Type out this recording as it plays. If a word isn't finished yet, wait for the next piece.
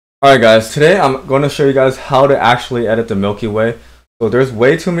Alright guys, today I'm going to show you guys how to actually edit the Milky Way. So there's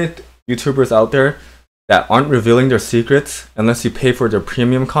way too many YouTubers out there that aren't revealing their secrets unless you pay for their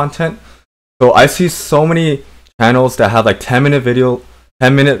premium content. So I see so many channels that have like 10-minute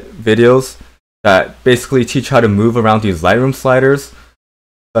videos that basically teach how to move around these Lightroom sliders,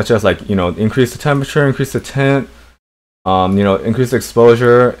 such as like, increase the temperature, increase the tint, increase the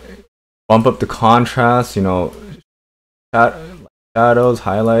exposure, bump up the contrast, shadows,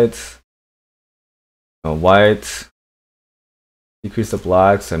 highlights, white, decrease the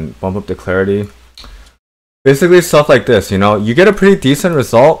blacks, and bump up the clarity. Basically stuff like this, you get a pretty decent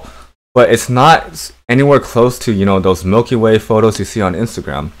result, but it's not anywhere close to, those Milky Way photos you see on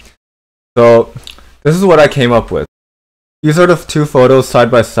Instagram. So this is what I came up with. These are the two photos side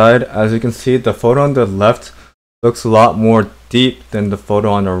by side. As you can see, the photo on the left looks a lot more deep than the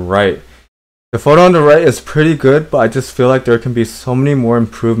photo on the right. The photo on the right is pretty good, but I just feel like there can be so many more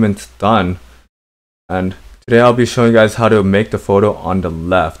improvements done. And today I'll be showing you guys how to make the photo on the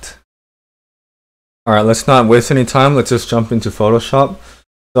left. Alright, let's not waste any time. Let's just jump into Photoshop.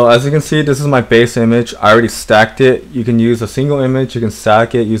 So as you can see, this is my base image. I already stacked it. You can use a single image. You can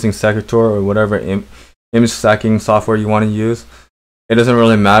stack it using Secretary or whatever image stacking software you want to use. It doesn't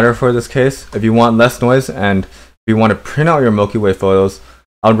really matter for this case. If you want less noise and if you want to print out your Milky Way photos,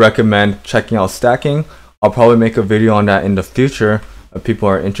 I would recommend checking out stacking. I'll probably make a video on that in the future if people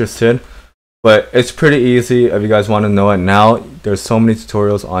are interested. But it's pretty easy if you guys want to know it now. There's so many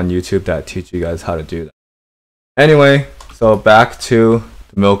tutorials on YouTube that teach you guys how to do that. Anyway, so back to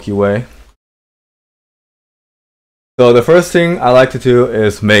the Milky Way. So the first thing I like to do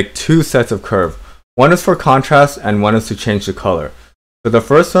is make two sets of curve. One is for contrast and one is to change the color. So the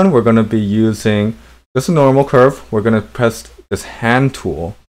first one, we're going to be using just a normal curve. We're going to press this hand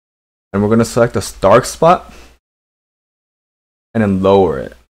tool and we're going to select a dark spot and then lower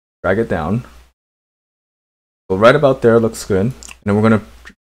it, drag it down. So right about there looks good. And then we're going to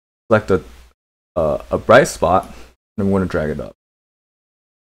select a bright spot and we're going to drag it up.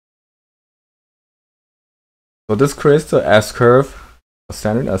 So this creates the S curve, a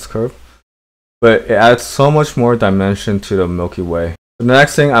standard S curve, but it adds so much more dimension to the Milky Way. The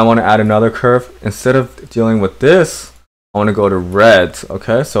next thing, I want to add another curve. Instead of dealing with this, I want to go to reds.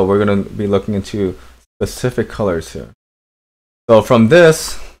 Okay, so we're going to be looking into specific colors here. So from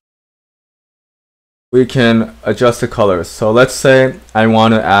this, we can adjust the colors. So let's say I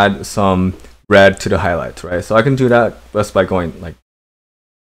want to add some red to the highlights, right? So I can do that just by going like,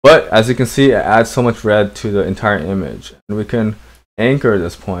 but as you can see, it adds so much red to the entire image. And we can anchor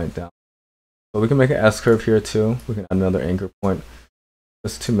this point down. So we can make an S curve here too. We can add another anchor point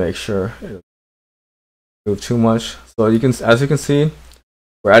just to make sure it doesn't move too much. So you can, as you can see,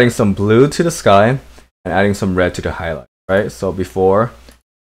 we're adding some blue to the sky and adding some red to the highlight, right? So before,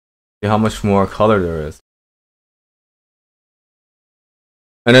 see how much more color there is.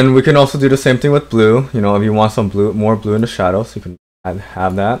 And then we can also do the same thing with blue. If you want some blue, more blue in the shadows, you can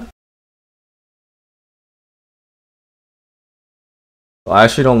have that. So I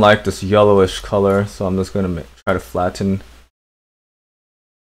actually don't like this yellowish color, so I'm just going to try to flatten.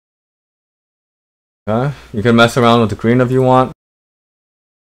 Okay. You can mess around with the green if you want.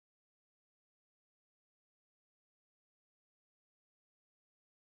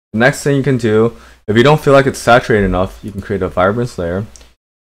 The next thing you can do, if you don't feel like it's saturated enough, you can create a vibrance layer.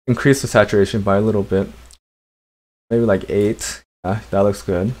 Increase the saturation by a little bit. Maybe like 8. Yeah, that looks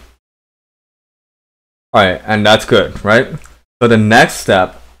good. Alright, and that's good, right? So the next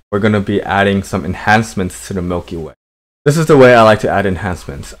step, we're going to be adding some enhancements to the Milky Way. This is the way I like to add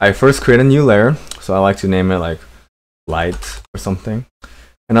enhancements. I first create a new layer, so I like to name it like light or something.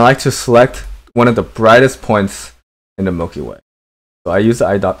 And I like to select one of the brightest points in the Milky Way. So I use the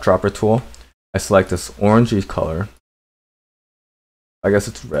eyedropper tool. I select this orangey color. I guess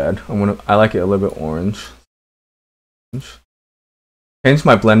it's red. I like it a little bit orange. Change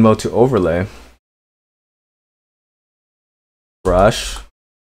my blend mode to overlay. Brush.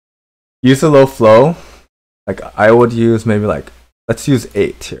 Use a low flow. Like I would use maybe like, let's use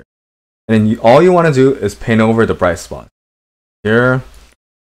 8 here. And then all you want to do is paint over the bright spot. Here,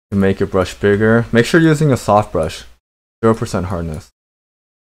 you can make your brush bigger. Make sure you're using a soft brush, 0% hardness.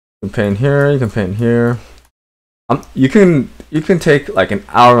 You can paint here, you can paint here. You can take like an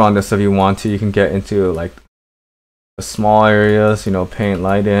hour on this if you want to. You can get into like the small areas, paint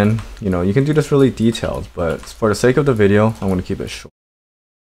light in. You can do this really detailed, but for the sake of the video, I'm going to keep it short.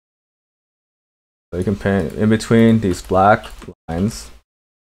 So you can paint in between these black lines.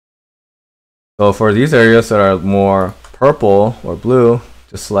 So for these areas that are more purple or blue,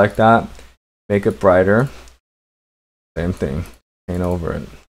 just select that, make it brighter. Same thing, paint over it.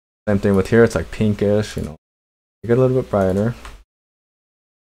 Same thing with here, it's like pinkish, you know. You get a little bit brighter.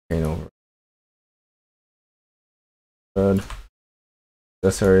 Paint over. Good.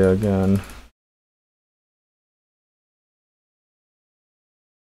 This area again.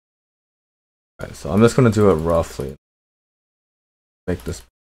 Alright, so I'm just gonna do it roughly. Make this.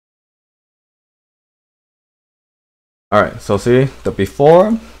 Alright, so see the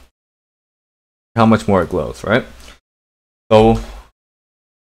before, how much more it glows, right? So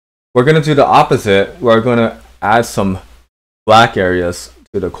we're gonna do the opposite. We're gonna add some black areas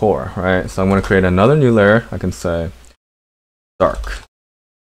to the core, right? So I'm gonna create another new layer. I can say dark.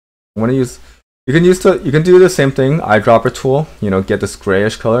 I'm gonna use, you can do the same thing, eyedropper tool, you know, get this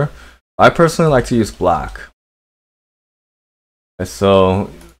grayish color. I personally like to use black. Okay, so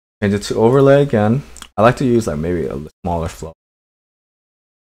change it to overlay again. I like to use like maybe a smaller flow.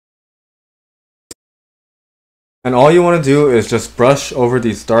 And all you want to do is just brush over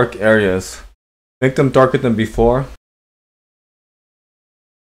these dark areas. Make them darker than before.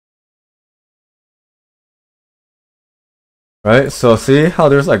 Right, so see how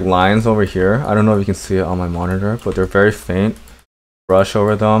there's like lines over here? I don't know if you can see it on my monitor, but they're very faint. Brush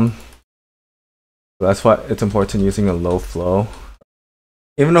over them. So that's why it's important using a low flow.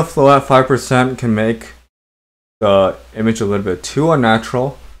 Even a flow at 5% can make the image a little bit too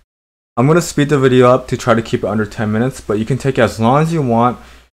unnatural. I'm going to speed the video up to try to keep it under 10 minutes, but you can take as long as you want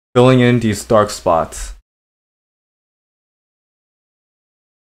filling in these dark spots.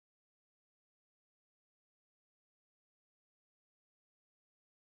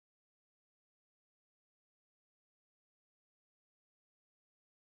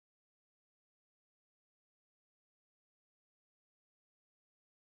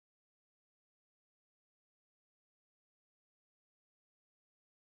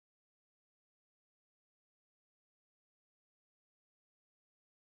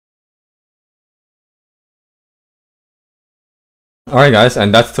 Alright guys,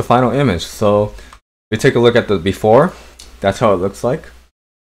 and that's the final image. So we take a look at the before. That's how it looks like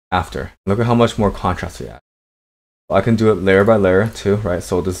after. Look at how much more contrast we add. So I can do it layer by layer too, right?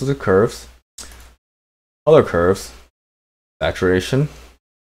 So this is the curves, color curves, saturation,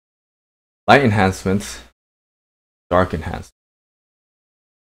 light enhancements, dark enhancement.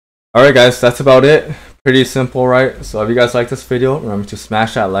 Alright guys, that's about it. Pretty simple, right? So if you guys like this video, remember to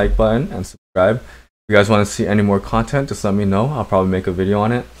smash that like button and subscribe. If you guys want to see any more content, just let me know. I'll probably make a video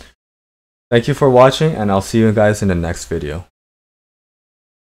on it. Thank you for watching, and I'll see you guys in the next video.